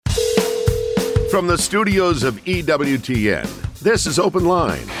From the studios of EWTN, this is Open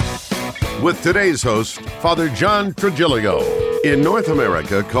Line. With today's host, Father John Trigilio. In North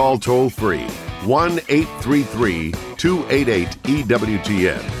America, call toll-free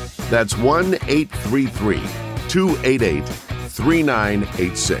 1-833-288-EWTN. That's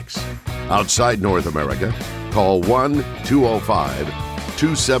 1-833-288-3986. Outside North America, call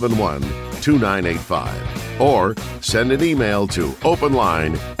 1-205-271-2985. Or send an email to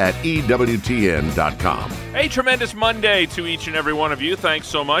openline@ewtn.com. A tremendous Monday to each and every one of you. Thanks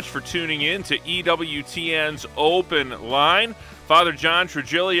so much for tuning in to EWTN's Open Line. Father John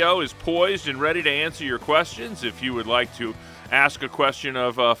Trigilio is poised and ready to answer your questions. If you would like to ask a question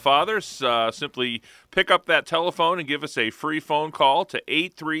of Father, simply pick up that telephone and give us a free phone call to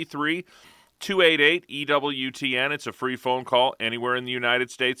 833-288-EWTN. It's a free phone call anywhere in the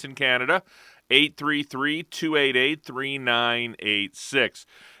United States and Canada. 833-288-3986.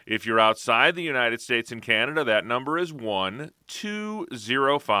 If you're outside the United States and Canada, that number is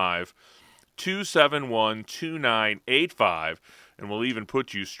 1-205-271-2985, and we'll even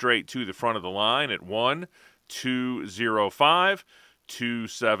put you straight to the front of the line at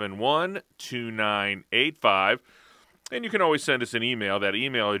 1-205-271-2985. And you can always send us an email. That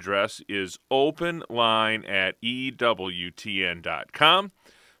email address is openline@ewtn.com.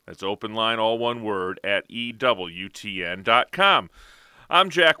 That's open line, all one word, at ewtn.com.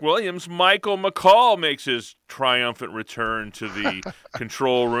 I'm Jack Williams. Michael McCall makes his triumphant return to the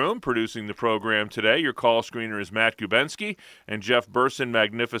control room, producing the program today. Your call screener is Matt Gubensky, and Jeff Burson,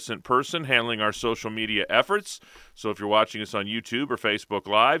 magnificent person, handling our social media efforts. So if you're watching us on YouTube or Facebook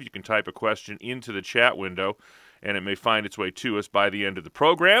Live, you can type a question into the chat window, and it may find its way to us by the end of the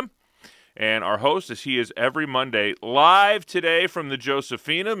program. And our host, as he is every Monday, live today from the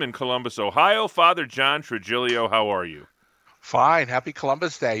Josephinum in Columbus, Ohio, Father John Trigilio. How are you? Fine. Happy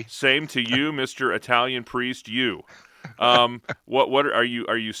Columbus Day. Same to you, Mr. Italian priest. You. What are you?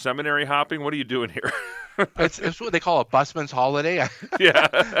 Are you seminary hopping? What are you doing here? It's what they call a busman's holiday. Yeah.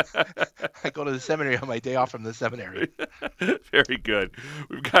 I go to the seminary on my day off from the seminary. Very good.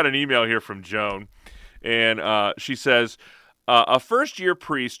 We've got an email here from Joan, and she says, a first-year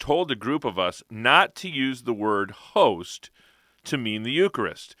priest told a group of us not to use the word host to mean the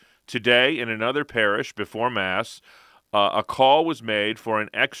Eucharist. Today, in another parish before Mass, a call was made for an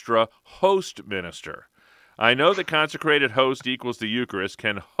extra host minister. I know that consecrated host equals the Eucharist.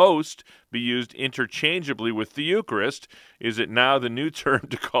 Can host be used interchangeably with the Eucharist? Is it now the new term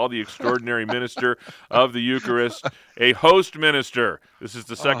to call the extraordinary minister of the Eucharist a host minister? This is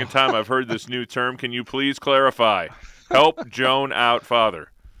the second time I've heard this new term. Can you please clarify? Help Joan out,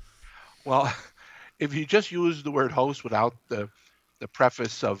 Father. Well, if you just use the word host without the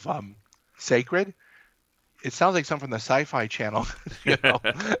preface of sacred, it sounds like something from the Sci-Fi Channel.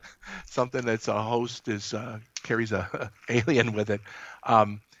 Something that's a host carries a alien with it.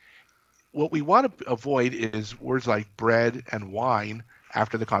 What we want to avoid is words like bread and wine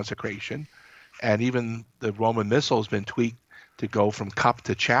after the consecration, and even the Roman Missal has been tweaked to go from cup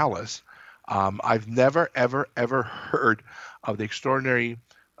to chalice. I've never, ever, ever heard of the extraordinary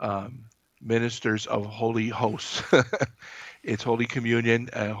ministers of Holy Hosts. It's Holy Communion,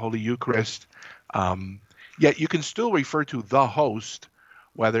 Holy Eucharist. Yet you can still refer to the host,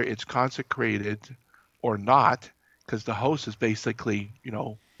 whether it's consecrated or not, because the host is basically,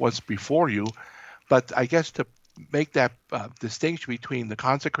 what's before you. But I guess to make that distinction between the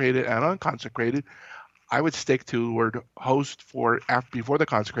consecrated and unconsecrated, I would stick to the word host before the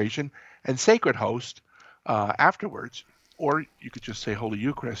consecration and sacred host afterwards. Or you could just say Holy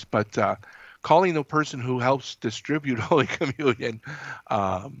Eucharist. But calling the person who helps distribute Holy Communion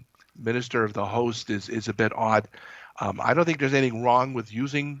minister of the host is a bit odd. I don't think there's anything wrong with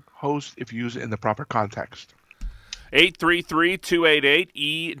using host if you use it in the proper context.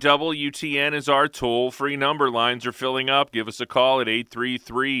 833-288-EWTN is our toll-free number. Lines are filling up. Give us a call at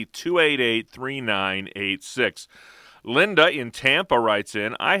 833-288-3986. Linda in Tampa writes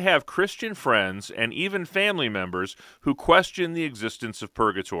in, I have Christian friends and even family members who question the existence of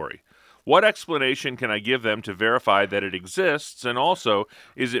purgatory. What explanation can I give them to verify that it exists? And also,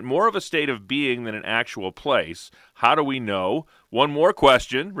 is it more of a state of being than an actual place? How do we know? One more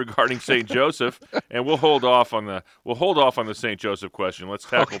question regarding St. Joseph, and we'll hold off on the St. Joseph question. Let's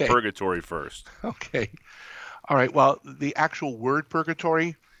tackle purgatory first. Okay. All right. Well, the actual word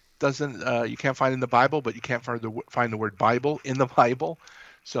purgatory doesn't you can't find in the Bible, but you can't find the word Bible in the Bible.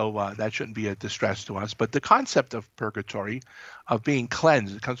 So that shouldn't be a distress to us. But the concept of purgatory, of being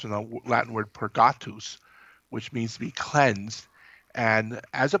cleansed, it comes from the Latin word purgatus, which means to be cleansed. And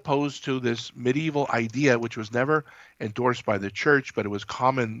as opposed to this medieval idea, which was never endorsed by the church, but it was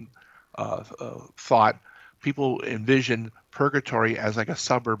common thought, people envision purgatory as like a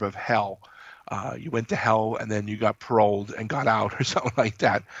suburb of hell. You went to hell and then you got paroled and got out or something like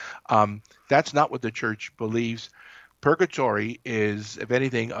that. That's not what the church believes. Purgatory is, if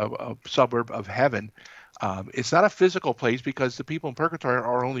anything, a suburb of heaven. It's not a physical place because the people in purgatory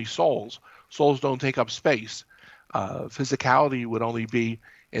are only souls. Souls don't take up space. Physicality would only be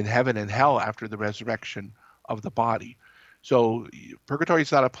in heaven and hell after the resurrection of the body. So purgatory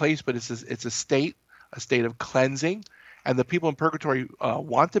is not a place, but it's a state of cleansing. And the people in purgatory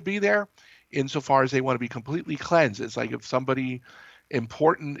want to be there insofar as they want to be completely cleansed. It's like if somebody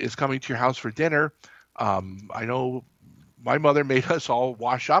important is coming to your house for dinner. I know my mother made us all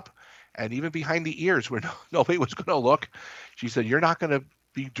wash up, and even behind the ears where nobody was going to look. She said, "You're not going to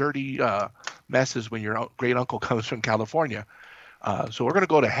be dirty messes when your great uncle comes from California." So we're going to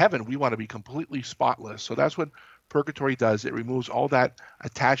go to heaven. We want to be completely spotless. So that's what purgatory does. It removes all that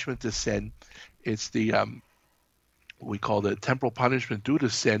attachment to sin. It's the what we call the temporal punishment due to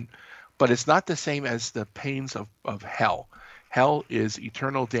sin, but it's not the same as the pains of hell. Hell is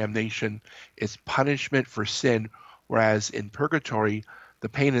eternal damnation. It's punishment for sin, whereas in purgatory, the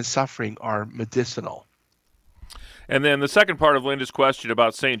pain and suffering are medicinal. And then the second part of Linda's question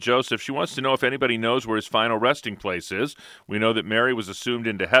about St. Joseph, she wants to know if anybody knows where his final resting place is. We know that Mary was assumed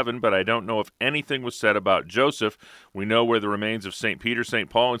into heaven, but I don't know if anything was said about Joseph. We know where the remains of St. Peter, St.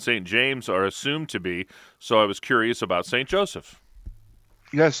 Paul, and St. James are assumed to be, so I was curious about St. Joseph.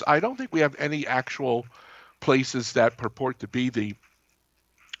 Yes, I don't think we have any actual places that purport to be the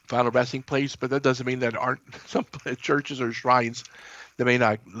final resting place, but that doesn't mean that aren't some churches or shrines that may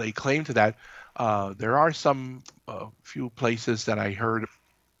not lay claim to that. There are some few places that I heard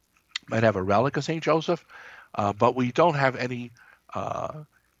might have a relic of St. Joseph, but we don't have any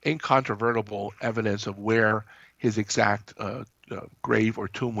incontrovertible evidence of where his exact grave or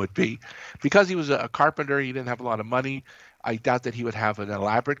tomb would be. Because he was a carpenter, he didn't have a lot of money. I doubt that he would have an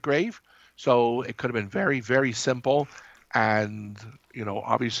elaborate grave. So it could have been very, very simple. And,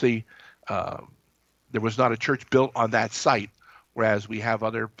 obviously there was not a church built on that site, whereas we have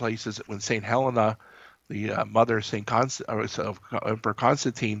other places. When St. Helena, the mother of Emperor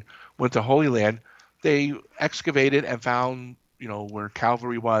Constantine, went to Holy Land, they excavated and found, where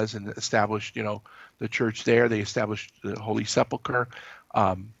Calvary was and established, the church there. They established the Holy Sepulchre.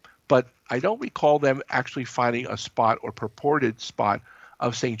 But I don't recall them actually finding a spot or purported spot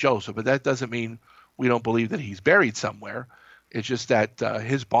of St. Joseph. But that doesn't mean we don't believe that he's buried somewhere. It's just that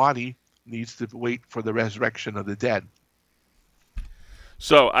his body needs to wait for the resurrection of the dead.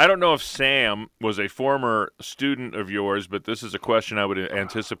 So I don't know if Sam was a former student of yours, but this is a question I would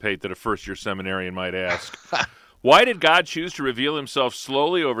anticipate that a first-year seminarian might ask. Why did God choose to reveal himself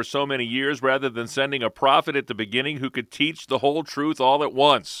slowly over so many years rather than sending a prophet at the beginning who could teach the whole truth all at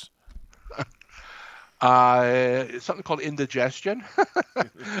once? It's something called indigestion.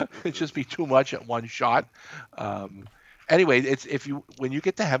 It'd just be too much at one shot. Anyway, it's when you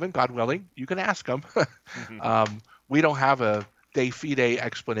get to heaven, God willing, you can ask him. We don't have a de fide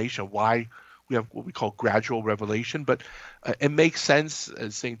explanation why we have what we call gradual revelation, but it makes sense,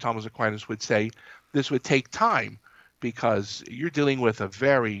 as St. Thomas Aquinas would say. This would take time because you're dealing with a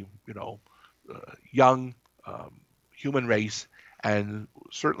very, young human race, and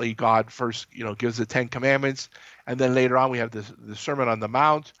certainly God first, gives the Ten Commandments, and then later on we have the Sermon on the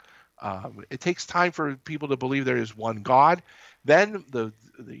Mount. It takes time for people to believe there is one God. Then the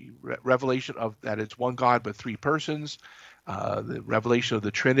revelation of that it's one God but three persons. The revelation of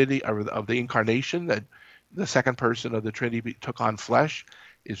the Trinity, of the Incarnation, that the second person of the Trinity took on flesh,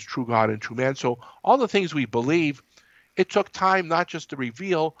 is true God and true man. So all the things we believe, it took time not just to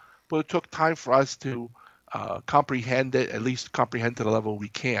reveal, but it took time for us to comprehend it, at least comprehend to the level we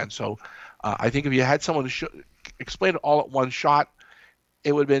can. So I think if you had someone to explain it all at one shot,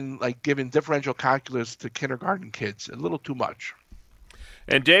 it would have been like giving differential calculus to kindergarten kids, a little too much.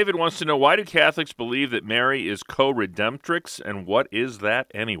 And David wants to know, why do Catholics believe that Mary is Co-Redemptrix, and what is that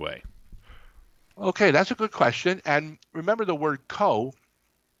anyway? Okay, that's a good question. And remember, the word co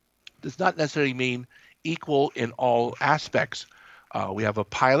does not necessarily mean equal in all aspects. We have a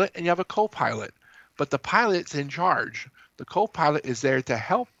pilot and you have a co-pilot, but the pilot's in charge. The co-pilot is there to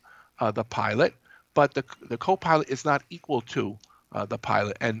help the pilot, but the co-pilot is not equal to the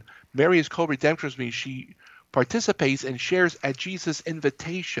pilot. And Mary is Co-Redemptrix means she participates and shares at Jesus'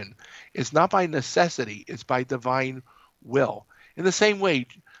 invitation. It's not by necessity, it's by divine will. In the same way,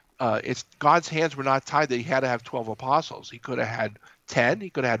 it's God's hands were not tied that he had to have 12 apostles. He could have had 10, he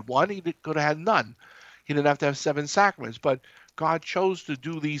could have had 1, he could have had none. He didn't have to have 7 sacraments, but God chose to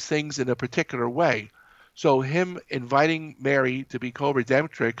do these things in a particular way. So him inviting Mary to be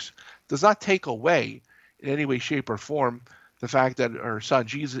Co-Redemptrix does not take away in any way, shape, or form the fact that our son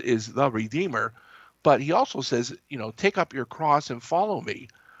Jesus is the Redeemer. But he also says, take up your cross and follow me.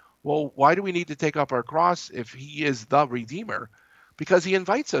 Well, why do we need to take up our cross if he is the Redeemer? Because he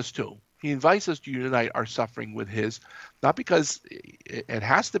invites us to. He invites us to unite our suffering with his, not because it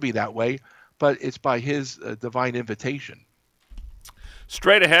has to be that way, but it's by his divine invitation.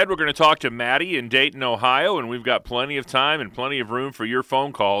 Straight ahead, we're going to talk to Maddie in Dayton, Ohio, and we've got plenty of time and plenty of room for your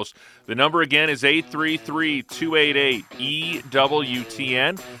phone calls. The number again is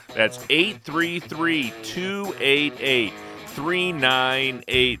 833-288-EWTN. That's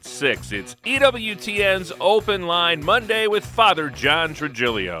 833-288-3986. It's EWTN's Open Line Monday with Father John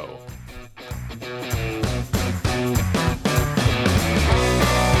Trigilio.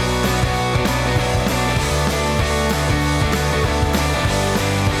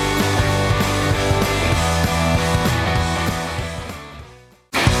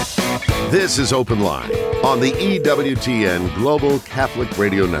 This is Open Line on the EWTN Global Catholic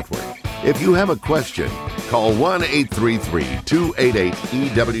Radio Network. If you have a question, call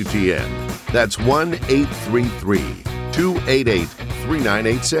 1-833-288-EWTN. That's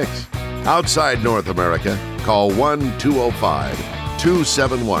 1-833-288-3986. Outside North America, call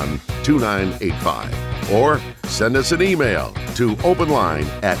 1-205-271-2985. Or send us an email to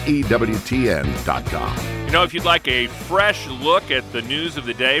openline@EWTN.com. If you'd like a fresh look at the news of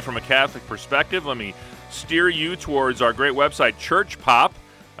the day from a Catholic perspective, let me steer you towards our great website, Church Pop.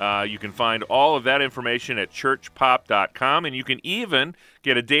 You can find all of that information at churchpop.com, and you can even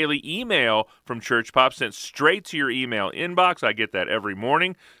get a daily email from Church Pop sent straight to your email inbox. I get that every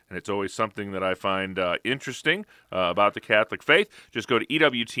morning, and it's always something that I find interesting about the Catholic faith. Just go to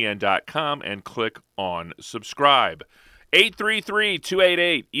EWTN.com and click on subscribe.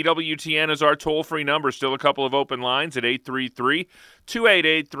 833-288-EWTN is our toll-free number. Still a couple of open lines at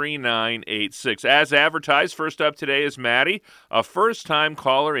 833-288-3986. As advertised, first up today is Maddie, a first-time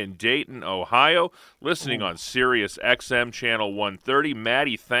caller in Dayton, Ohio, listening on Sirius XM Channel 130.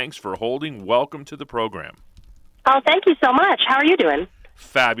 Maddie, thanks for holding. Welcome to the program. Oh, thank you so much. How are you doing?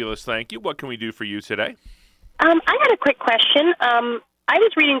 Fabulous, thank you. What can we do for you today? I had a quick question. I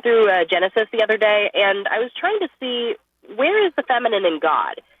was reading through Genesis the other day, and I was trying to see where is the feminine in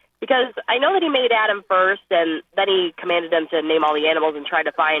God? Because I know that he made Adam first, and then he commanded them to name all the animals and try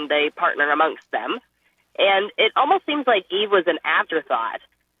to find a partner amongst them. And it almost seems like Eve was an afterthought,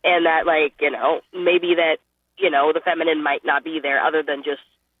 and that, maybe that, the feminine might not be there other than just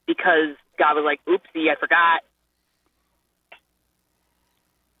because God was like, oopsie, I forgot.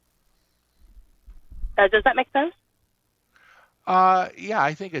 Does that make sense? Yeah,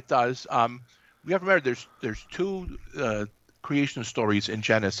 I think it does. We have to remember there's two creation stories in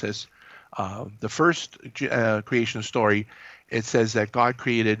Genesis. The first creation story, it says that God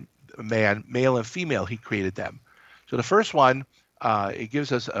created man, male and female, he created them. So the first one, it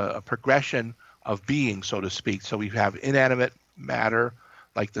gives us a progression of being, so to speak. So we have inanimate matter,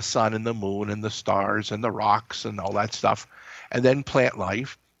 like the sun and the moon and the stars and the rocks and all that stuff, and then plant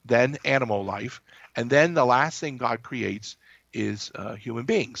life, then animal life, and then the last thing God creates is human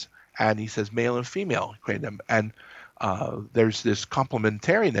beings. And he says male and female created them. And there's this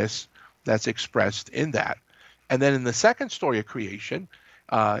complementariness that's expressed in that. And then in the second story of creation,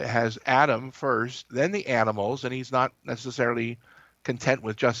 it has Adam first, then the animals, and he's not necessarily content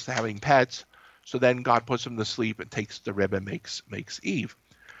with just having pets. So then God puts him to sleep and takes the rib and makes Eve.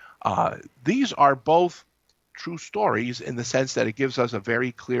 These are both true stories in the sense that it gives us a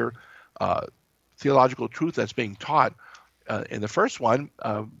very clear theological truth that's being taught. In the first one,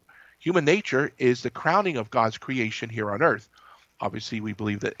 human nature is the crowning of God's creation here on earth. Obviously, we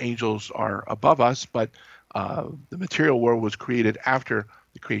believe that angels are above us, but the material world was created after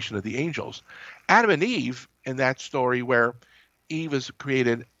the creation of the angels. Adam and Eve, in that story where Eve is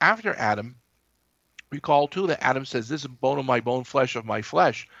created after Adam, recall too that Adam says, this is bone of my bone, flesh of my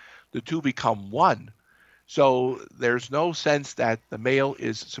flesh. The two become one. So there's no sense that the male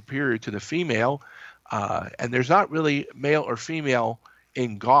is superior to the female, and there's not really male or female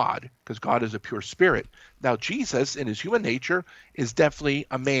in God, because God is a pure spirit. Now, Jesus, in his human nature, is definitely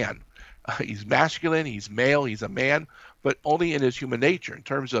a man. He's masculine, he's male, he's a man, but only in his human nature. In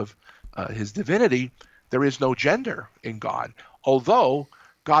terms of his divinity, there is no gender in God, although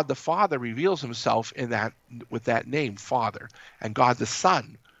God the Father reveals himself in that with that name, Father, and God the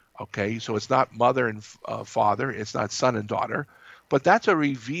Son. Okay, so it's not mother and father, it's not son and daughter, but that's a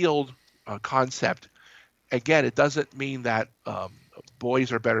revealed concept. Again, it doesn't mean that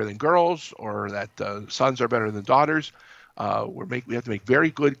boys are better than girls or that sons are better than daughters. We have to make very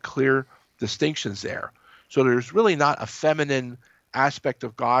good, clear distinctions there. So there's really not a feminine aspect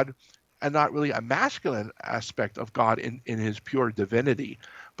of God. and not really a masculine aspect of God in his pure divinity.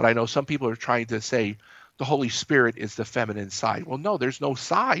 But I know some people are trying to say the Holy Spirit is the feminine side. Well, no, there's no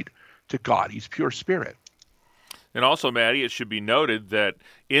side to God. He's pure spirit. And also, Maddie, it should be noted that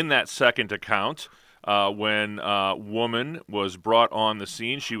in that second account, when woman was brought on the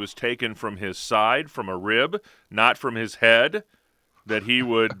scene, she was taken from his side, from a rib, not from his head, that he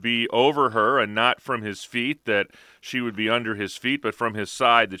would be over her, and not from his feet, that she would be under his feet, but from his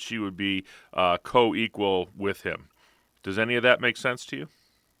side, that she would be co-equal with him. Does any of that make sense to you?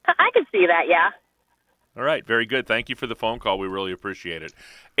 I can see that, yeah. All right, very good. Thank you for the phone call. We really appreciate it.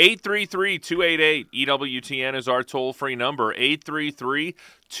 833-288-EWTN is our toll-free number,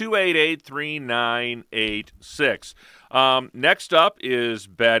 833-288-3986. Next up is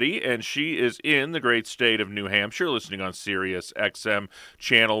Betty, and she is in the great state of New Hampshire, listening on Sirius XM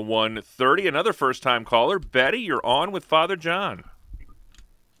Channel 130. Another first-time caller. Betty, you're on with Father John.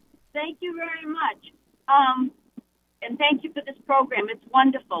 Thank you very much. And thank you for this program. It's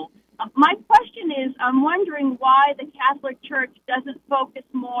wonderful. My question is, I'm wondering why the Catholic Church doesn't focus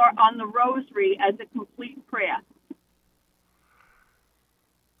more on the Rosary as a complete prayer.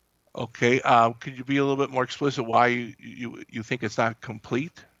 Okay, could you be a little bit more explicit why you think it's not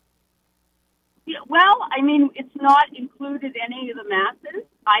complete? Yeah, well, I mean, it's not included in any of the masses.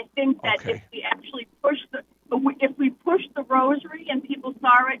 I think that Okay. if we actually push the Rosary and people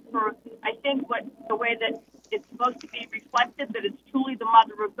saw it for, I think, the way that it's supposed to be reflected, that it's truly the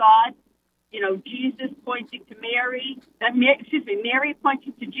Mother of God. You know, Jesus pointing to Mary, Mary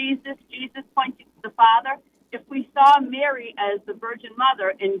pointing to Jesus, Jesus pointing to the Father. If we saw Mary as the Virgin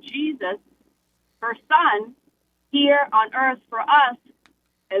Mother and Jesus, her Son, here on earth for us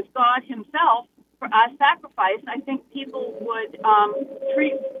as God Himself, for our sacrifice, I think people would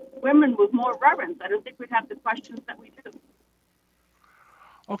treat women with more reverence. I don't think we'd have the questions that we do.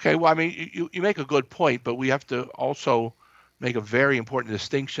 Okay, well, I mean, you make a good point, but we have to also make a very important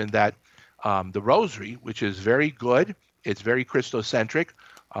distinction that the Rosary, which is very good, it's very Christocentric.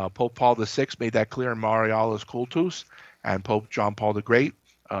 Pope Paul VI made that clear in Marialis Cultus, and Pope John Paul the Great,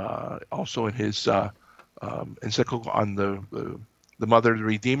 also in his encyclical on the Mother of the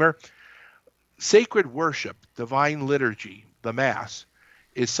Redeemer. Sacred worship, divine liturgy, the Mass,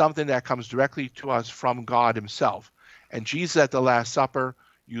 is something that comes directly to us from God Himself. And Jesus at the Last Supper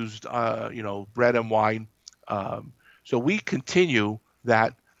used, bread and wine. So we continue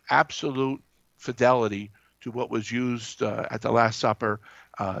that absolute fidelity to what was used at the Last Supper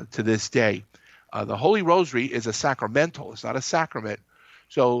to this day. The Holy Rosary is a sacramental. It's not a sacrament.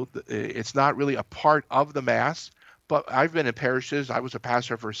 So it's not really a part of the Mass. But I've been in parishes. I was a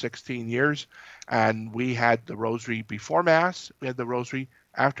pastor for 16 years, and we had the Rosary before Mass. We had the Rosary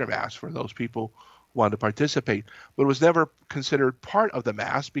after Mass for those people who wanted to participate. But it was never considered part of the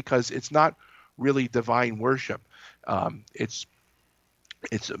Mass because it's not really divine worship. It's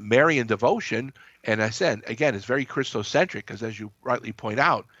Marian devotion, and I said, again, it's very Christocentric because, as you rightly point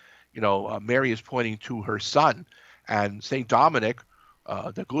out, Mary is pointing to her Son. And St. Dominic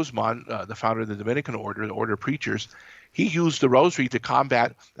de Guzman, the founder of the Dominican order, the order of preachers, he used the Rosary to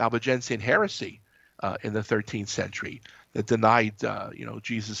combat Albigensian heresy in the 13th century that denied,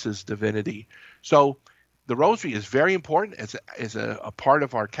 Jesus's divinity. So the Rosary is very important as a part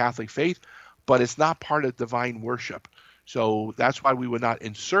of our Catholic faith, but it's not part of divine worship. So that's why we would not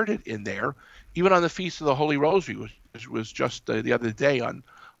insert it in there, even on the Feast of the Holy Rosary, which was just the other day on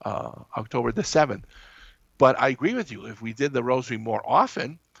October the 7th. But I agree with you. If we did the Rosary more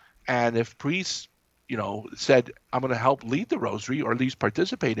often, and if priests, said, I'm going to help lead the Rosary or at least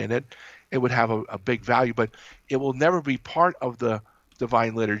participate in it, it would have a big value. But it will never be part of the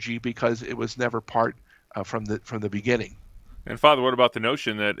Divine Liturgy because it was never part from the beginning. And Father, what about the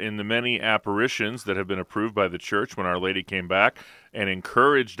notion that in the many apparitions that have been approved by the Church when Our Lady came back and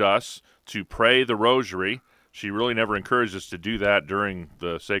encouraged us to pray the Rosary, she really never encouraged us to do that during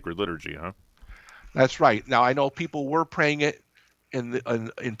the sacred liturgy, huh? That's right. Now, I know people were praying it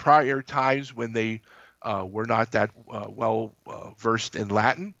in prior times when they were not that well versed in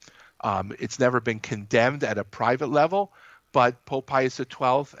Latin. It's never been condemned at a private level, but Pope Pius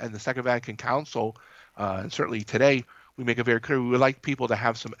XII and the Second Vatican Council, and certainly today, we make it very clear we would like people to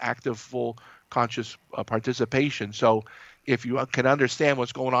have some active, full, conscious participation. So if you can understand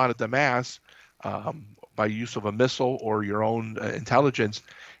what's going on at the Mass by use of a missal or your own intelligence,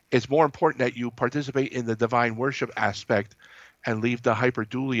 it's more important that you participate in the divine worship aspect and leave the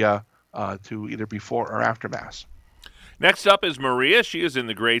hyperdulia to either before or after Mass. Next up is Maria. She is in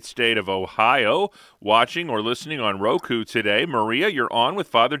the great state of Ohio, watching or listening on Roku today. Maria, you're on with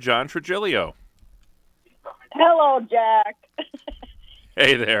Father John Trigilio. Hello, Jack.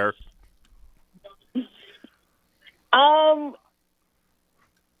 Hey there. Father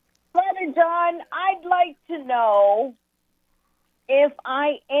John, I'd like to know if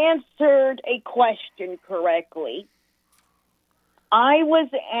I answered a question correctly. I was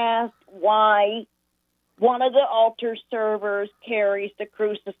asked why one of the altar servers carries the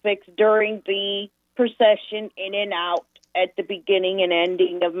crucifix during the procession in and out at the beginning and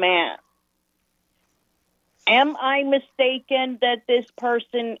ending of Mass. Am I mistaken that this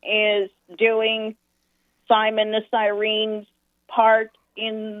person is doing Simon the Cyrene's part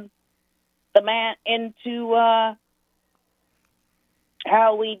in the into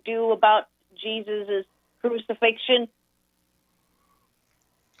how we do about Jesus' crucifixion?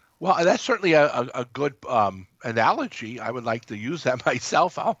 Well, that's certainly a good analogy. I would like to use that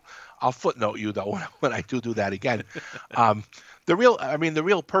myself. I'll footnote you though when I do that again. The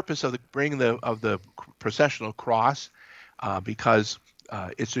real purpose of the bringing of the processional cross, because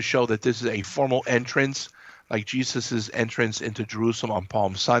it's to show that this is a formal entrance, like Jesus's entrance into Jerusalem on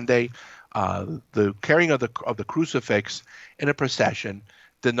Palm Sunday. The carrying of the crucifix in a procession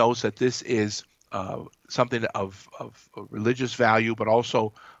denotes that this is something of religious value, but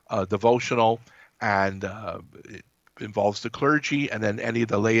also devotional, and it involves the clergy and then any of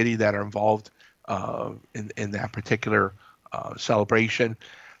the laity that are involved in that particular celebration.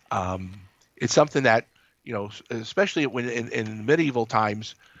 It's something that, especially when in medieval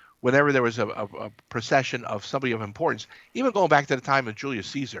times, whenever there was a procession of somebody of importance, even going back to the time of Julius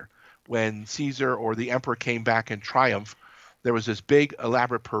Caesar, when Caesar or the emperor came back in triumph, there was this big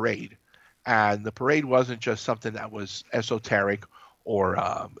elaborate parade. And the parade wasn't just something that was esoteric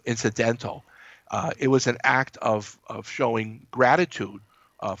or incidental. It was an act of showing gratitude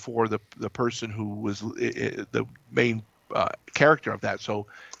for the person who was the main character of that. So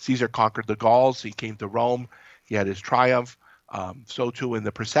Caesar conquered the Gauls. He came to Rome. He had his triumph. So too in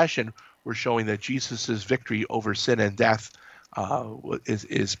the procession, we're showing that Jesus's victory over sin and death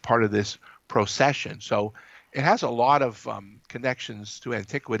is part of this procession. So it has a lot of connections to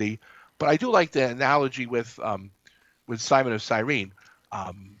antiquity. But I do like the analogy with Simon of Cyrene.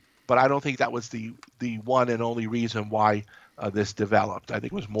 But I don't think that was the one and only reason why this developed. I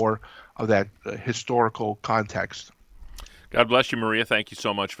think it was more of that historical context. God bless you, Maria. Thank you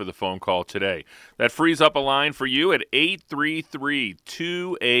so much for the phone call today. That frees up a line for you at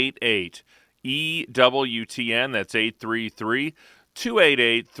 833-288-EWTN. That's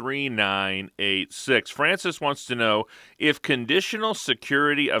 833-288-3986. Francis wants to know, if conditional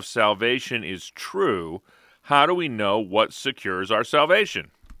security of salvation is true, how do we know what secures our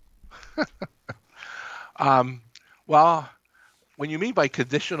salvation? Well, when you mean by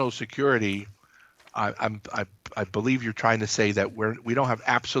conditional security, I believe you're trying to say that we don't have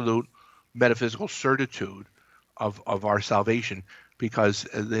absolute metaphysical certitude of our salvation, because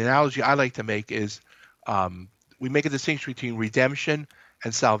the analogy I like to make is we make a distinction between redemption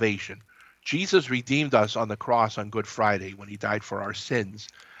and salvation. Jesus redeemed us on the cross on Good Friday when he died for our sins.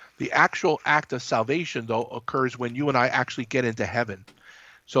 The actual act of salvation, though, occurs when you and I actually get into heaven.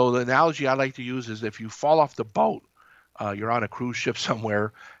 So the analogy I like to use is, if you fall off the boat, you're on a cruise ship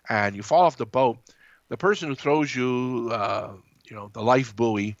somewhere, and you fall off the boat, the person who throws you, the life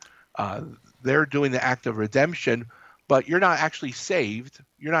buoy, they're doing the act of redemption, but you're not actually saved.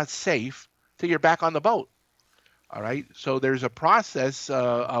 You're not safe till you're back on the boat. All right. So there's a process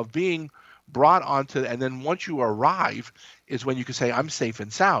of being brought onto, and then once you arrive is when you can say, I'm safe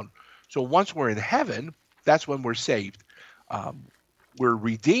and sound. So once we're in heaven, that's when we're saved. We're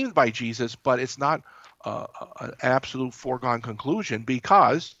redeemed by Jesus, but it's not an absolute foregone conclusion,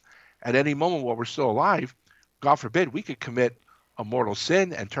 because at any moment while we're still alive, God forbid, we could commit a mortal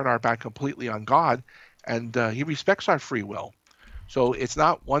sin and turn our back completely on God, and he respects our free will. So it's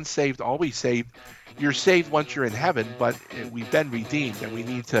not once saved, always saved. You're saved once you're in heaven, but we've been redeemed, and we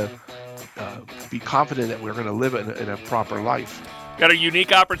need to be confident that we're going to live in a proper life. Got a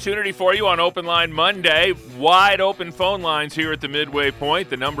unique opportunity for you on Open Line Monday. Wide open phone lines here at the midway point.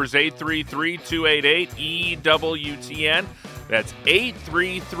 The number's 833-288-EWTN. That's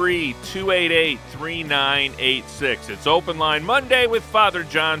 833-288-3986. It's Open Line Monday with Father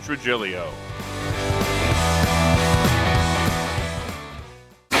John Trujillo.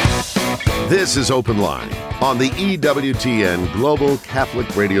 This is Open Line on the EWTN Global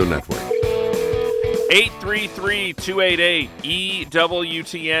Catholic Radio Network.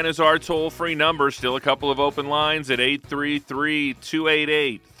 833-288-EWTN is our toll-free number. Still a couple of open lines at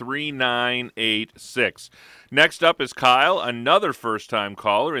 833-288-3986. Next up is Kyle, another first-time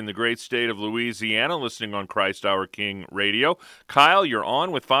caller in the great state of Louisiana, listening on Christ Our King Radio. Kyle, you're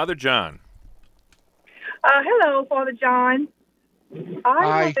on with Father John. Hello, Father John. I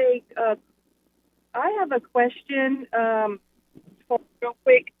Hi. have I have a question real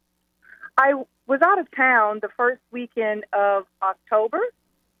quick. I was out of town the first weekend of October,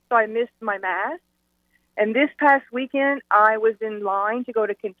 so I missed my Mass. And this past weekend, I was in line to go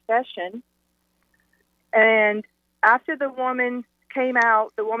to confession. And after the woman came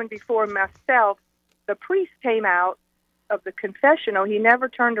out, the woman before myself, the priest came out of the confessional. He never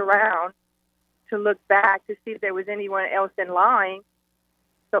turned around to look back to see if there was anyone else in line.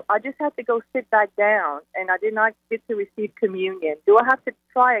 So I just had to go sit back down, and I did not get to receive communion. Do I have to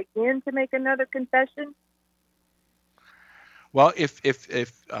try again to make another confession? Well, if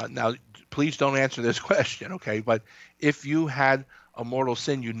now, please don't answer this question, okay? But if you had a mortal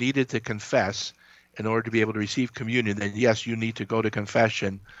sin you needed to confess in order to be able to receive communion, then yes, you need to go to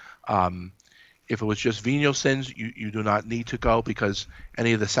confession. If it was just venial sins, you do not need to go because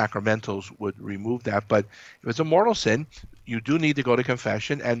any of the sacramentals would remove that. But if it's a mortal sin, you do need to go to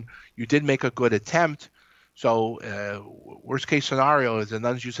confession, and you did make a good attempt. So worst case scenario, as the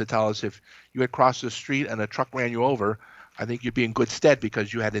nuns used to tell us, if you had crossed the street and a truck ran you over, I think you'd be in good stead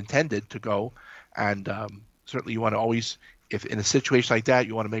because you had intended to go. And certainly you want to always, if in a situation like that,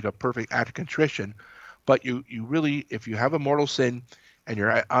 you want to make a perfect act of contrition. But you really, if you have a mortal sin and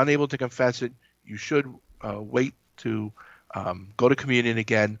you're unable to confess it, you should wait to go to communion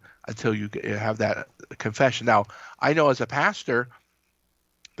again until you have that confession. Now, I know as a pastor,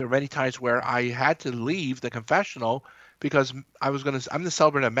 there are many times where I had to leave the confessional because I'm the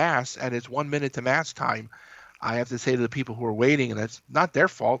celebrant of Mass, and it's 1 minute to Mass time. I have to say to the people who are waiting, and it's not their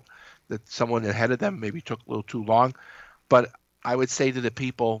fault that someone ahead of them maybe took a little too long, but I would say to the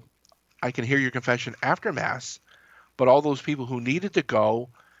people, I can hear your confession after Mass, but all those people who needed to go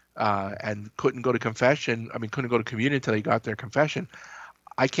and couldn't go to communion until they got their confession,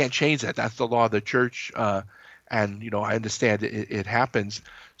 I can't change that. That's the law of the church, and I understand it happens.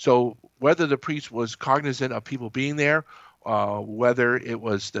 So whether the priest was cognizant of people being there, whether it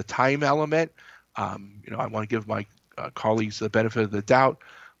was the time element, I want to give my colleagues the benefit of the doubt.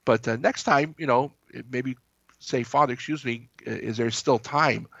 But next time, maybe say, Father, excuse me, is there still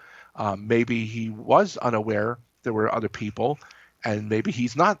time? Maybe he was unaware there were other people, and maybe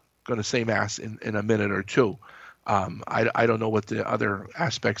he's not going to say Mass in a minute or two. I don't know what the other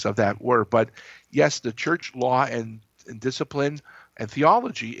aspects of that were. But yes, the church law and discipline and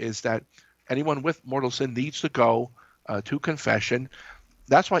theology is that anyone with mortal sin needs to go to confession.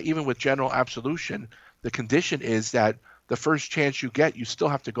 That's why even with general absolution, the condition is that the first chance you get, you still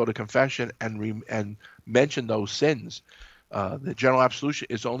have to go to confession and mention those sins. The general absolution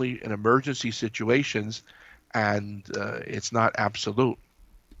is only in emergency situations, and it's not absolute.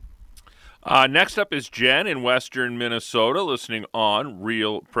 Next up is Jen in western Minnesota, listening on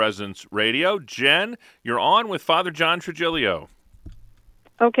Real Presence Radio. Jen, you're on with Father John Trigilio.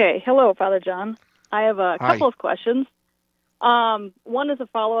 Okay. Hello, Father John. I have a couple of questions. One is a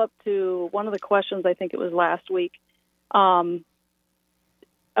follow-up to one of the questions, I think it was last week, about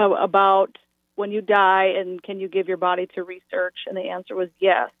when you die and can you give your body to research, and the answer was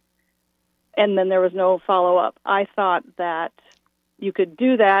yes. And then there was no follow-up. I thought that you could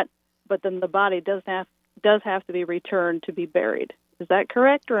do that, but then the body does have to be returned to be buried. Is that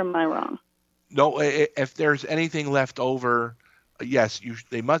correct, or am I wrong? No, if there's anything left over, yes,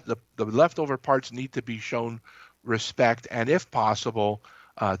 the leftover parts need to be shown respect, and if possible,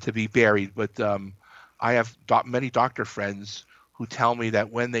 to be buried. But I have many doctor friends who tell me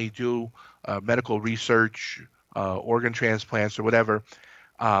that when they do medical research, organ transplants or whatever,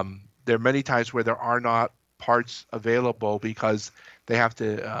 there are many times where there are not parts available because they have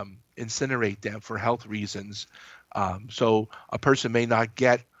to incinerate them for health reasons. So a person may not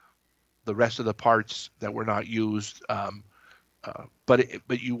get the rest of the parts that were not used,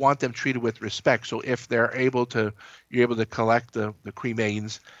 but you want them treated with respect. So if you're able to collect the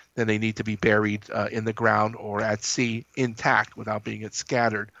cremains, then they need to be buried in the ground or at sea intact without being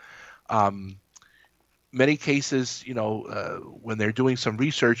scattered. Many cases, when they're doing some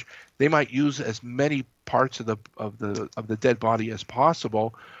research, they might use as many parts of the dead body as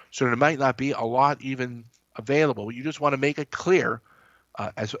possible. So there might not be a lot even available. You just want to make it clear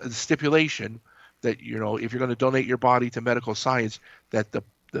as a stipulation that if you're going to donate your body to medical science, that the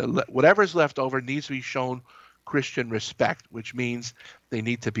whatever's left over needs to be shown Christian respect, which means they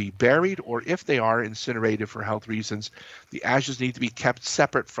need to be buried, or if they are incinerated for health reasons, the ashes need to be kept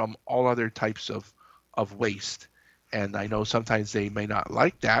separate from all other types of waste. And I know sometimes they may not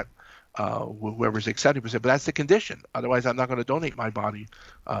like that, whoever's accepting, but that's the condition. Otherwise, I'm not going to donate my body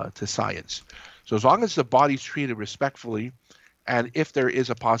to science. So as long as the body's treated respectfully, and if there is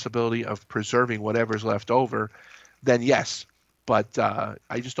a possibility of preserving whatever's left over, then yes, But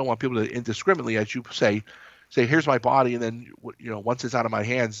I just don't want people to indiscriminately, as you say, here's my body, and then once it's out of my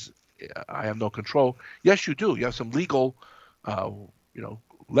hands, I have no control. Yes, you do. You have some legal,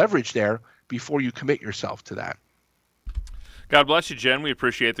 leverage there before you commit yourself to that. God bless you, Jen. We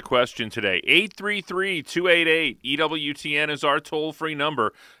appreciate the question today. 833-288-EWTN is our toll-free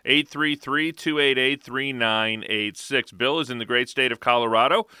number, 833-288-3986. Bill is in the great state of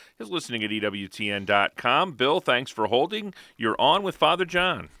Colorado. He's listening at EWTN.com. Bill, thanks for holding. You're on with Father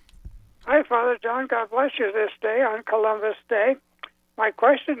John. Hi, Father John. God bless you this day on Columbus Day. My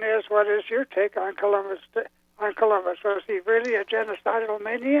question is, what is your take on Columbus? Was he really a genocidal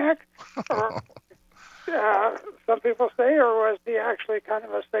maniac? Or some people say, or was he actually kind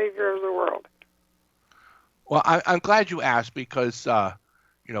of a savior of the world? Well, I'm glad you asked because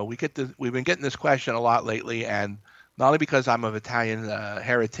we've been getting this question a lot lately, and not only because I'm of Italian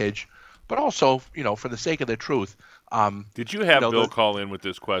heritage, but also for the sake of the truth. Did you have Bill call in with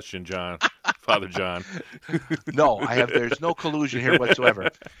this question, John? Father John? No, there's no collusion here whatsoever.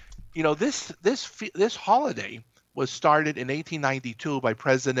 This holiday was started in 1892 by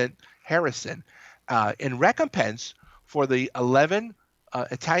President Harrison. In recompense for the 11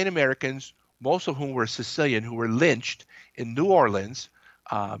 Italian Americans, most of whom were Sicilian, who were lynched in New Orleans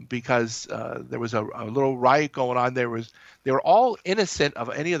because there was a little riot going on. They were all innocent of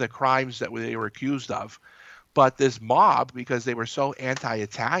any of the crimes that they were accused of, but this mob, because they were so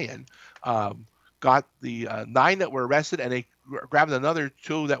anti-Italian, got the 9 that were arrested, and they grabbed another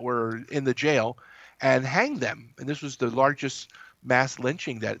 2 that were in the jail and hanged them. And this was the largest mass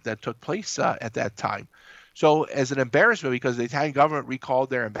lynching that took place at that time. So as an embarrassment, because the Italian government recalled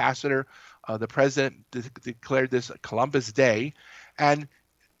their ambassador, the president declared this Columbus Day. And,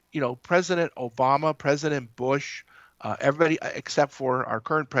 President Obama, President Bush, everybody except for our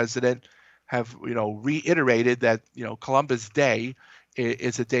current president have, reiterated that, Columbus Day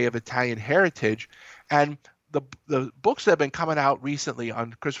is a day of Italian heritage. And the books that have been coming out recently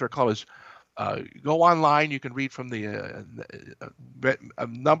on Christopher Columbus, go online. You can read from a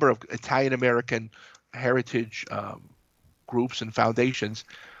number of Italian American heritage groups and foundations.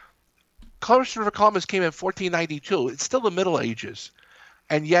 Christopher Columbus came in 1492. It's still the Middle Ages.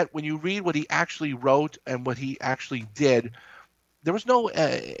 And yet when you read what he actually wrote and what he actually did, there was no,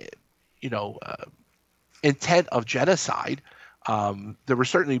 intent of genocide. There were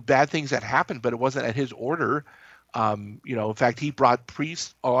certainly bad things that happened, but it wasn't at his order. In fact, he brought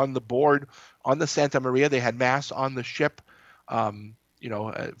priests on the board on the Santa Maria. They had mass on the ship,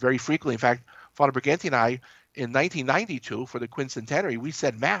 very frequently. In fact, Father Briganti and I, in 1992, for the quincentenary, we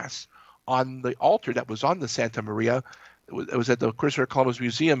said mass on the altar that was on the Santa Maria. It was at the Christopher Columbus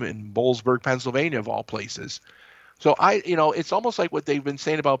Museum in Boalsburg, Pennsylvania, of all places. So it's almost like what they've been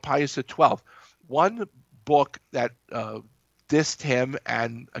saying about Pius XII. One book that dissed him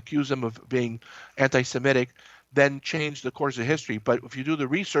and accused him of being anti-Semitic then changed the course of history. But if you do the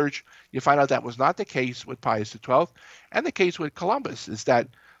research, you find out that was not the case with Pius XII, and the case with Columbus is that,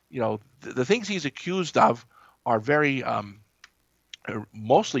 the things he's accused of are very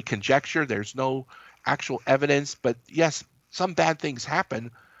mostly conjecture. There's no actual evidence, but yes, some bad things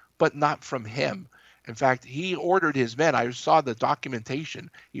happen, but not from him. In fact, he ordered his men, I saw the documentation,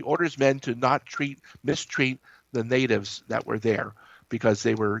 he orders men to not mistreat the natives that were there, because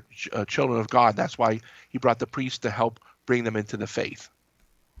they were children of God. That's why he brought the priests to help bring them into the faith.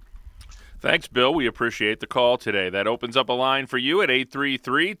 Thanks, Bill. We appreciate the call today. That opens up a line for you at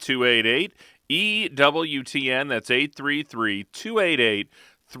 833-288-EWTN. That's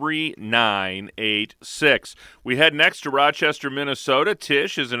 833-288-3986. We head next to Rochester, Minnesota.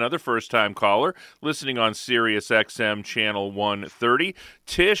 Tish is another first-time caller, listening on Sirius XM Channel 130.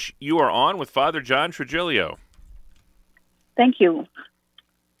 Tish, you are on with Father John Trigilio. Thank you.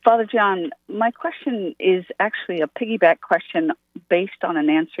 Father John, my question is actually a piggyback question based on an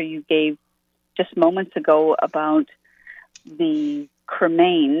answer you gave just moments ago about the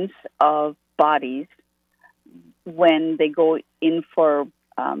cremains of bodies when they go in for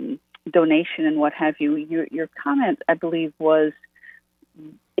donation and what have you. Your comment, I believe, was,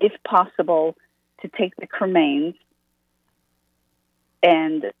 if possible, to take the cremains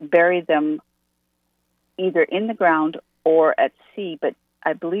and bury them either in the ground or at sea, but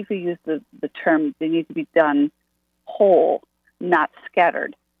I believe you used the term they need to be done whole, not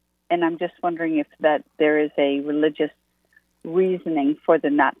scattered. And I'm just wondering if that there is a religious reasoning for the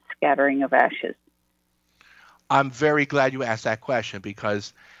not scattering of ashes. I'm very glad you asked that question,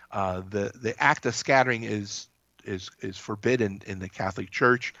 because the act of scattering is forbidden in the Catholic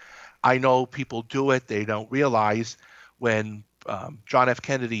Church. I know people do it. They don't realize when John F.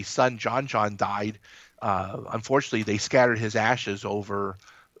 Kennedy's son, John died, Unfortunately, they scattered his ashes over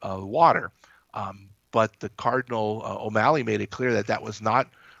water. But the Cardinal O'Malley made it clear that that was not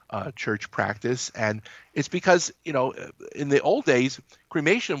church practice, and it's because in the old days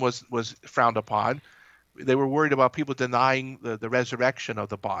cremation was frowned upon. They were worried about people denying the resurrection of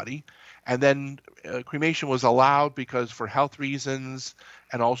the body, and then cremation was allowed because for health reasons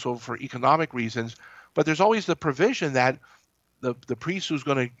and also for economic reasons. But there's always the provision that the priest who's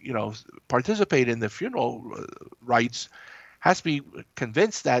going to participate in the funeral rites has to be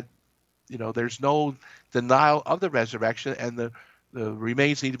convinced that there's no denial of the resurrection, and the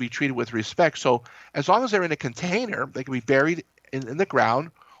remains need to be treated with respect. So as long as they're in a container, they can be buried in the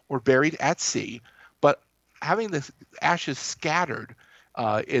ground or buried at sea. But having the ashes scattered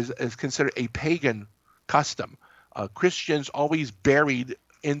is considered a pagan custom. Christians always buried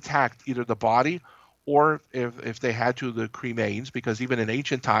intact either the body or if they had to, the cremains, because even in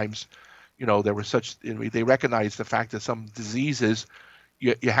ancient times, there was such, they recognized the fact that some diseases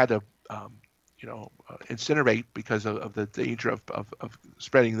you had to incinerate because of the danger of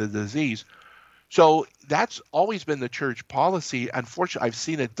spreading the disease. So that's always been the church policy. Unfortunately, I've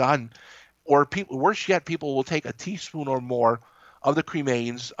seen it done, or worse yet, people will take a teaspoon or more of the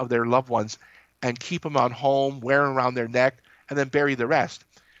cremains of their loved ones and keep them on home, wear them around their neck, and then bury the rest.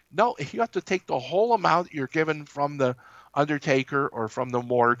 No, you have to take the whole amount you're given from the undertaker or from the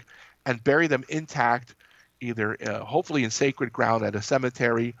morgue and bury them intact, either hopefully in sacred ground at a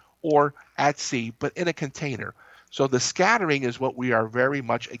cemetery or at sea, but in a container. So the scattering is what we are very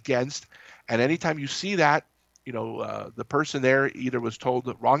much against. And anytime you see that, the person there either was told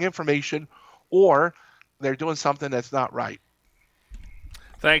the wrong information or they're doing something that's not right.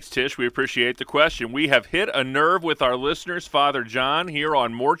 Thanks, Tish. We appreciate the question. We have hit a nerve with our listeners, Father John, here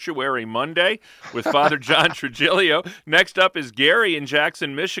on Mortuary Monday with Father John Trigilio. Next up is Gary in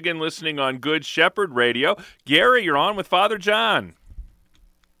Jackson, Michigan, listening on Good Shepherd Radio. Gary, you're on with Father John.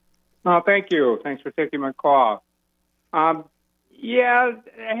 Oh, thank you. Thanks for taking my call. Yeah,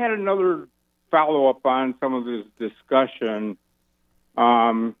 I had another follow-up on some of this discussion.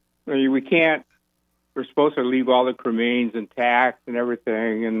 We're supposed to leave all the cremains intact and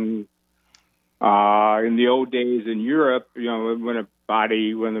everything. And in the old days in Europe, when the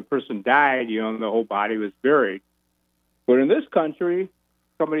person died, the whole body was buried. But in this country,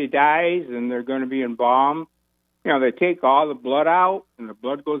 somebody dies and they're going to be embalmed. They take all the blood out and the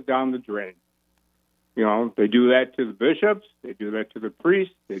blood goes down the drain. They do that to the bishops. They do that to the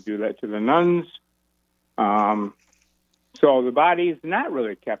priests. They do that to the nuns. So the body is not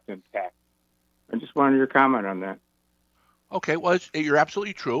really kept intact. I just wanted your comment on that. Okay, well, you're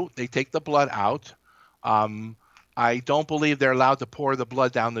absolutely true. They take the blood out. I don't believe they're allowed to pour the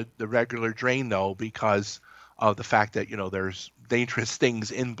blood down the regular drain, though, because of the fact that, there's dangerous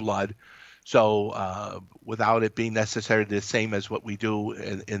things in blood. So without it being necessarily the same as what we do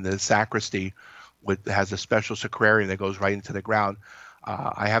in the sacristy, has a special sacrarium that goes right into the ground.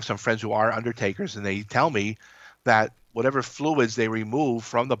 I have some friends who are undertakers, and they tell me that whatever fluids they remove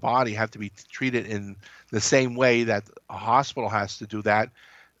from the body have to be treated in the same way that a hospital has to do that.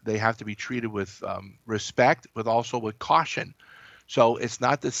 They have to be treated with respect, but also with caution. So it's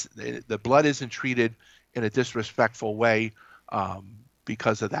not the blood isn't treated in a disrespectfful way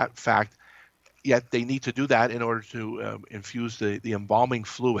because of that fact. Yet they need to do that in order to infuse the embalming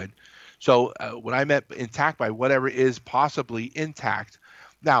fluid. So when I meant intact, by whatever is possibly intact.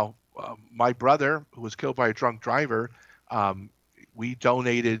 Now, my brother, who was killed by a drunk driver, we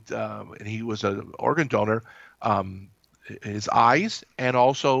donated, and he was an organ donor, his eyes and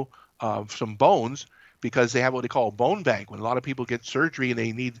also some bones, because they have what they call a bone bank. When a lot of people get surgery and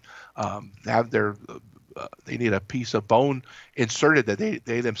they need they need a piece of bone inserted that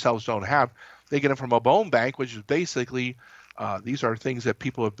they themselves don't have, they get them from a bone bank, which is basically these are things that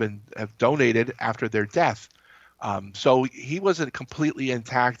people have donated after their death. So he wasn't completely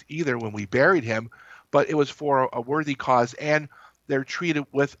intact either when we buried him, but it was for a worthy cause, and they're treated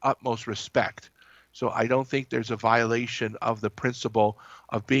with utmost respect. So I don't think there's a violation of the principle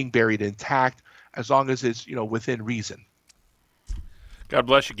of being buried intact as long as it's within reason. God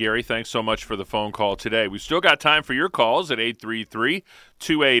bless you, Gary. Thanks so much for the phone call today. We've still got time for your calls at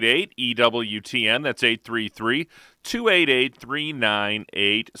 833-288-EWTN. That's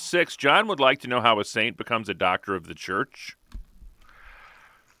 833-288-3986. John would like to know how a saint becomes a doctor of the church.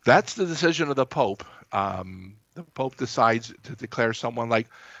 That's the decision of the Pope. The Pope decides to declare someone like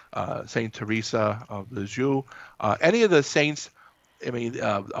Saint Teresa of Lisieux, any of the saints.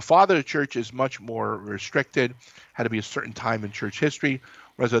 A father of the church is much more restricted, had to be a certain time in church history,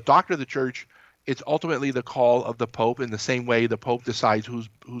 whereas a doctor of the church, it's ultimately the call of the Pope, in the same way the Pope decides who's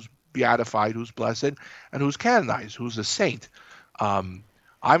beatified, who's blessed, and who's canonized, who's a saint. I'm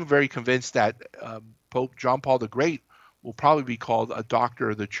very convinced that Pope John Paul the Great will probably be called a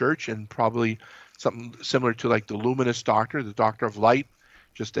doctor of the church, and probably something similar to like the luminous doctor, the doctor of light,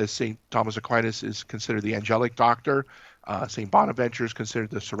 just as St. Thomas Aquinas is considered the angelic doctor. St. Bonaventure is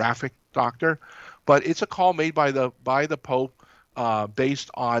considered the seraphic doctor. But it's a call made by the Pope based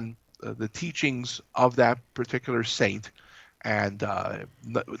on the teachings of that particular saint. And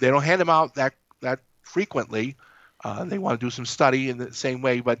they don't hand them out that frequently. They want to do some study in the same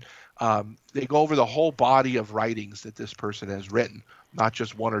way, but they go over the whole body of writings that this person has written, not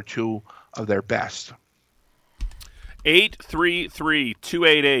just one or two of their best.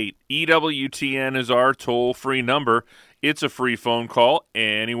 833-288 EWTN is our toll-free number. It's a free phone call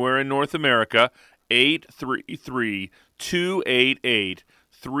anywhere in North America.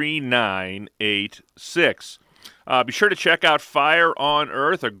 833-288-3986. Be sure to check out Fire on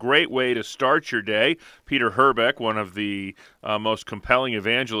Earth, a great way to start your day. Peter Herbeck, one of the most compelling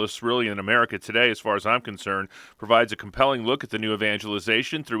evangelists really in America today, as far as I'm concerned, provides a compelling look at the new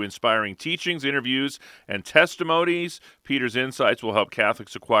evangelization through inspiring teachings, interviews, and testimonies. Peter's insights will help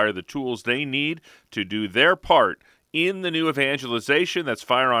Catholics acquire the tools they need to do their part in the new evangelization. That's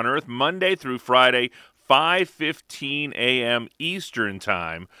Fire on Earth, Monday through Friday, 5:15 a.m. Eastern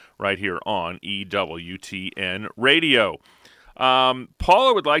Time, right here on EWTN Radio.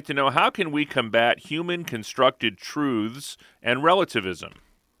 Paula would like to know, how can we combat human-constructed truths and relativism?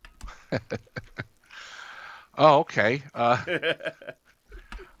 Oh, okay. I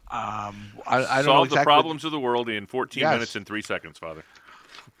don't know Solve exactly the problems of the world in 14 minutes and 3 seconds, Father.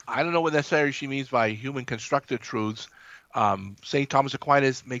 I don't know what necessarily she means by human-constructed truths. St. Thomas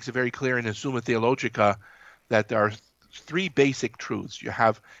Aquinas makes it very clear in his Summa Theologica that there are three basic truths. You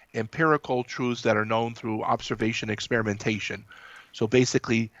have empirical truths that are known through observation, experimentation. So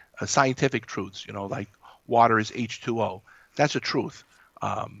basically, scientific truths, like water is H2O. That's a truth.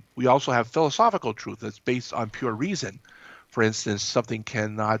 We also have philosophical truth that's based on pure reason. For instance, something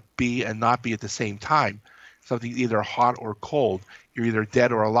cannot be and not be at the same time. Something's either hot or cold. You're either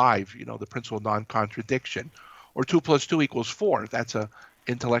dead or alive, the principle of non-contradiction. Or 2 + 2 = 4. That's an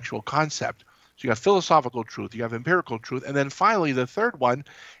intellectual concept. So you have philosophical truth, you have empirical truth, and then finally the third one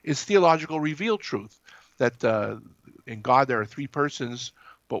is theological revealed truth, that in God there are three persons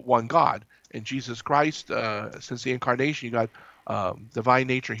but one God. In Jesus Christ, since the incarnation, you got divine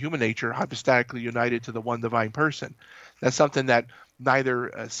nature, human nature, hypostatically united to the one divine person. That's something that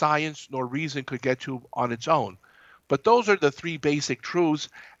neither science nor reason could get to on its own. But those are the three basic truths,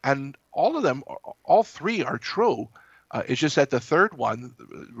 and all three are true. It's just that the third one,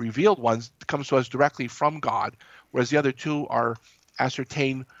 the revealed one, comes to us directly from God, whereas the other two are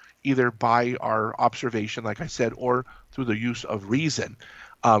ascertained either by our observation, like I said, or through the use of reason.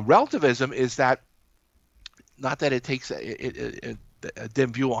 Relativism is that, not that it takes a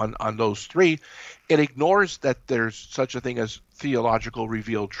dim view on those three, it ignores that there's such a thing as theological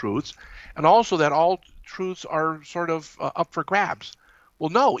revealed truths, and also that all truths are sort of up for grabs. Well,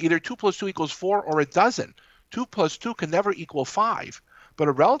 no, either 2 + 2 = 4 or it doesn't. 2 + 2 can never equal 5. But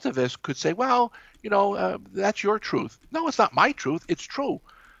a relativist could say, well, that's your truth. No, it's not my truth. It's true.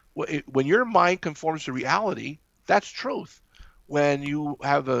 When your mind conforms to reality, that's truth. When you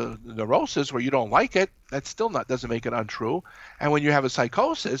have a neurosis where you don't like it, that still doesn't make it untrue. And when you have a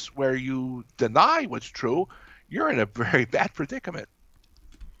psychosis where you deny what's true, you're in a very bad predicament.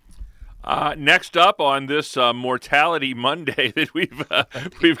 Next up on this Mortality Monday that we've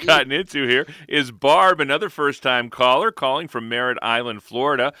gotten into here is Barb, another first-time caller, calling from Merritt Island,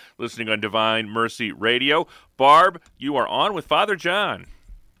 Florida, listening on Divine Mercy Radio. Barb, you are on with Father John.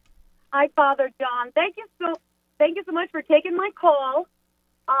 Hi, Father John. Thank you so much for taking my call.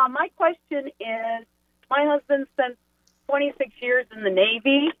 My question is, my husband spent 26 years in the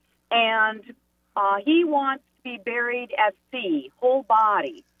Navy, and he wants to be buried at sea, whole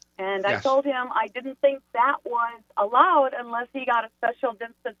body. And I told him I didn't think that was allowed unless he got a special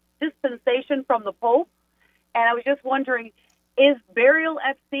dispensation from the Pope. And I was just wondering, is burial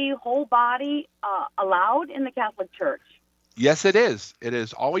at sea, whole body, allowed in the Catholic Church? Yes, it is. It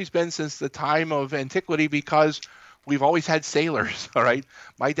has always been since the time of antiquity, because we've always had sailors, all right?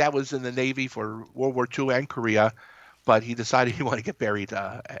 My dad was in the Navy for World War II and Korea, but he decided he wanted to get buried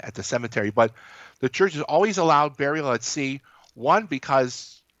at the cemetery. But the Church has always allowed burial at sea, one,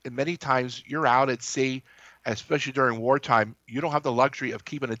 because many times you're out at sea, especially during wartime, you don't have the luxury of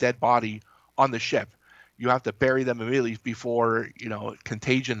keeping a dead body on the ship. You have to bury them immediately before,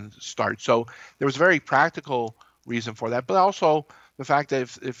 contagion starts. So there was a very practical reason for that, but also the fact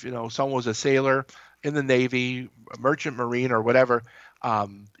that if someone was a sailor in the Navy, a merchant marine or whatever,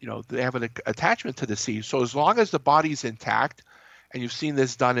 they have an attachment to the seed. So as long as the body's intact, and you've seen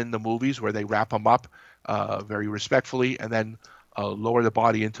this done in the movies where they wrap them up very respectfully and then lower the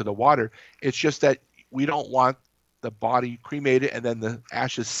body into the water. It's just that we don't want the body cremated and then the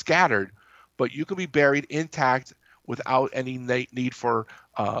ashes scattered, but you can be buried intact without any need for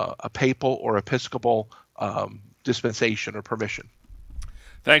a papal or episcopal dispensation or permission.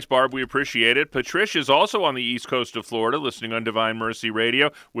 Thanks, Barb. We appreciate it. Patricia is also on the east coast of Florida, listening on Divine Mercy Radio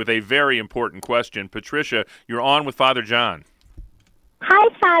with a very important question. Patricia, you're on with Father John.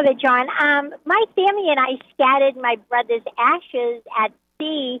 Hi, Father John. My family and I scattered my brother's ashes at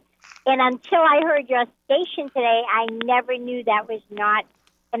sea, and until I heard your station today, I never knew that was not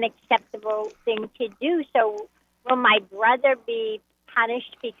an acceptable thing to do. So will my brother be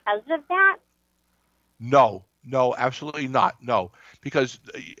punished because of that? No, absolutely not. No, because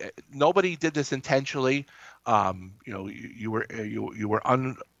nobody did this intentionally.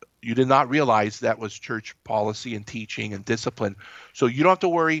 You did not realize that was church policy and teaching and discipline. So you don't have to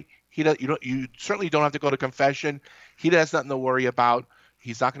worry. You certainly don't have to go to confession. He has nothing to worry about.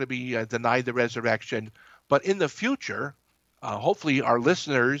 He's not going to be denied the resurrection. But in the future, hopefully our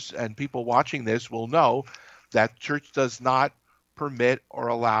listeners and people watching this will know that church does not permit or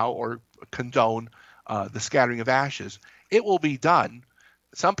allow or condone the scattering of ashes. It will be done.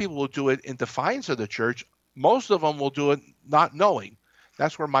 Some people will do it in defiance of the church. Most of them will do it not knowing.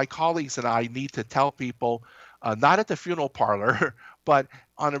 That's where my colleagues and I need to tell people, not at the funeral parlor, but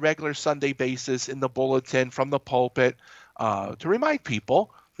on a regular Sunday basis in the bulletin from the pulpit, to remind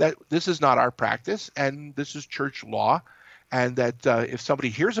people that this is not our practice and this is church law, and that if somebody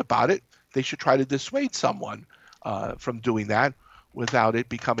hears about it, they should try to dissuade someone from doing that without it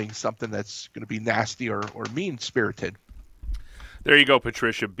becoming something that's going to be nasty or mean-spirited. There you go,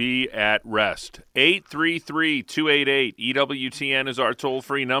 Patricia. Be at rest. 833-288-EWTN is our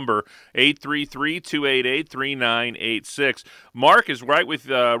toll-free number. 833-288-3986. Mark is right with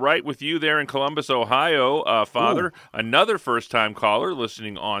you there in Columbus, Ohio, Father. Ooh. Another first-time caller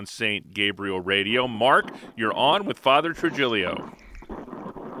listening on St. Gabriel Radio. Mark, you're on with Father Trujillo.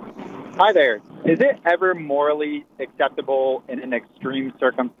 Hi there. Is it ever morally acceptable in an extreme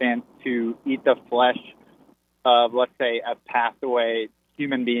circumstance to eat the flesh of, let's say, a passed away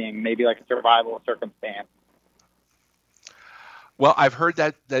human being, maybe like a survival circumstance? Well, I've heard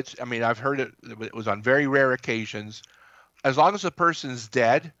I've heard it. It was on very rare occasions. As long as the person's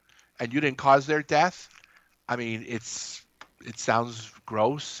dead and you didn't cause their death, I mean, it sounds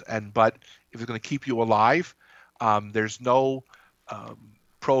gross, but if it's going to keep you alive, there's no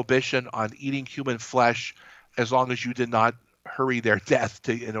prohibition on eating human flesh as long as you did not hurry their death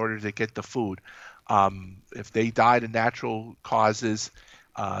in order to get the food. If they died of natural causes,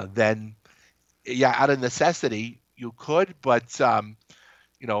 then, out of necessity, you could. But,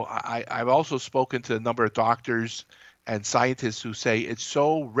 I've also spoken to a number of doctors and scientists who say it's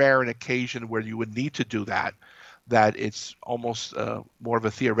so rare an occasion where you would need to do that it's almost more of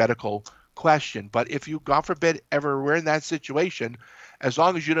a theoretical question. But if you, God forbid, ever were in that situation, as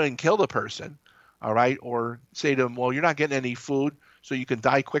long as you didn't kill the person, all right, or say to them, well, you're not getting any food, so you can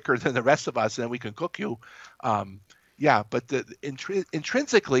die quicker than the rest of us, and then we can cook you. But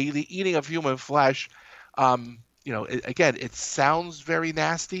intrinsically, the eating of human flesh, again, it sounds very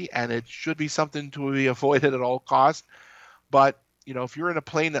nasty, and it should be something to be avoided at all costs. But, if you're in a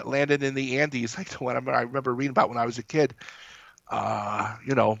plane that landed in the Andes, like the one I remember reading about when I was a kid,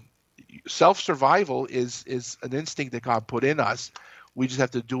 self-survival is an instinct that God put in us. We just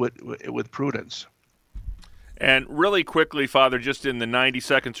have to do it with prudence. And really quickly, Father, just in the 90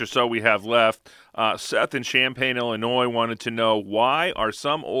 seconds or so we have left, Seth in Champaign, Illinois wanted to know, why are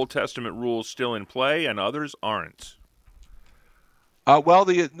some Old Testament rules still in play and others aren't? Well,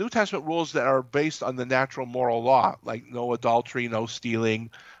 the New Testament rules that are based on the natural moral law, like no adultery, no stealing,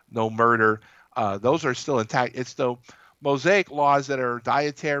 no murder, those are still intact. It's the Mosaic laws that are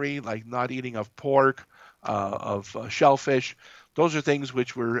dietary, like not eating of pork, of shellfish. Those are things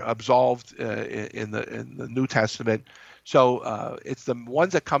which were absolved in the New Testament. So it's the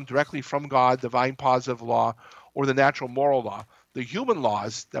ones that come directly from God, divine positive law, or the natural moral law. The human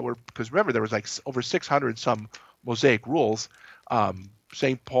laws that were, because remember, there was like over 600 some Mosaic rules.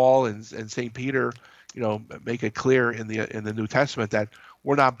 St. Paul and St. Peter, make it clear in the New Testament that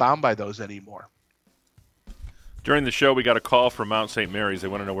we're not bound by those anymore. During the show, we got a call from Mount St. Mary's. They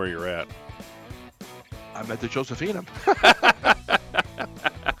want to know where you're at. I'm at the Josephinum.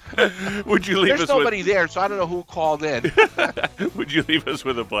 Would you leave There's us nobody there, so I don't know who called in. Would you leave us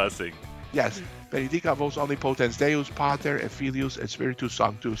with a blessing? Yes. Benedicat vos omnipotens Deus, Pater, et Filius, et Spiritus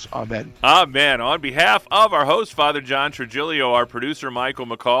Sanctus. Amen. Amen. On behalf of our host, Father John Trigilio, our producer, Michael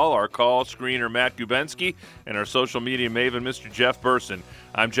McCall, our call screener, Matt Gubensky, and our social media maven, Mr. Jeff Burson,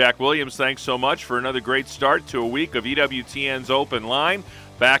 I'm Jack Williams. Thanks so much for another great start to a week of EWTN's Open Line.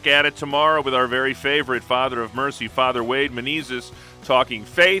 Back at it tomorrow with our very favorite Father of Mercy, Father Wade Menezes, talking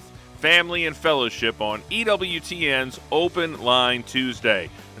faith, family, and fellowship on EWTN's Open Line Tuesday.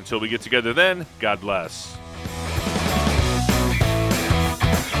 Until we get together then, God bless.